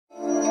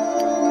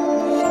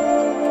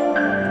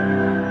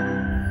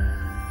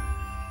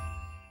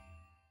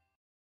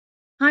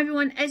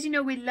everyone. As you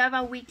know, we love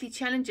our weekly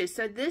challenges.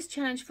 So this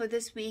challenge for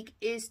this week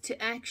is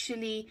to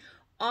actually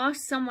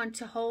ask someone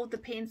to hold the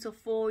pencil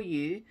for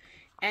you,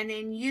 and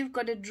then you've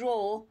got to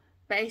draw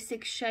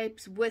basic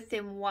shapes with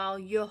them while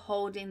you're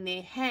holding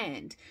their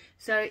hand.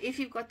 So if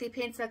you've got their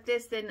pencil like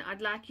this, then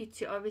I'd like you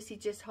to obviously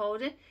just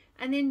hold it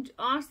and then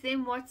ask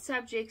them what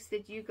subjects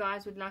that you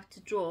guys would like to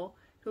draw.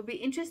 It'll be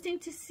interesting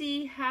to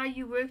see how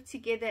you work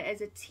together as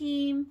a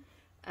team.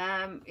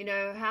 You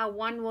know, how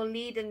one will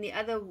lead and the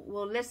other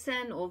will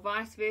listen, or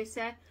vice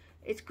versa.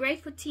 It's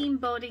great for team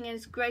building, and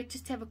it's great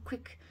just to have a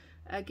quick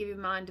give your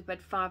mind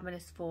about 5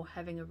 minutes for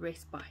having a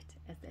respite,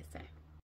 as they say.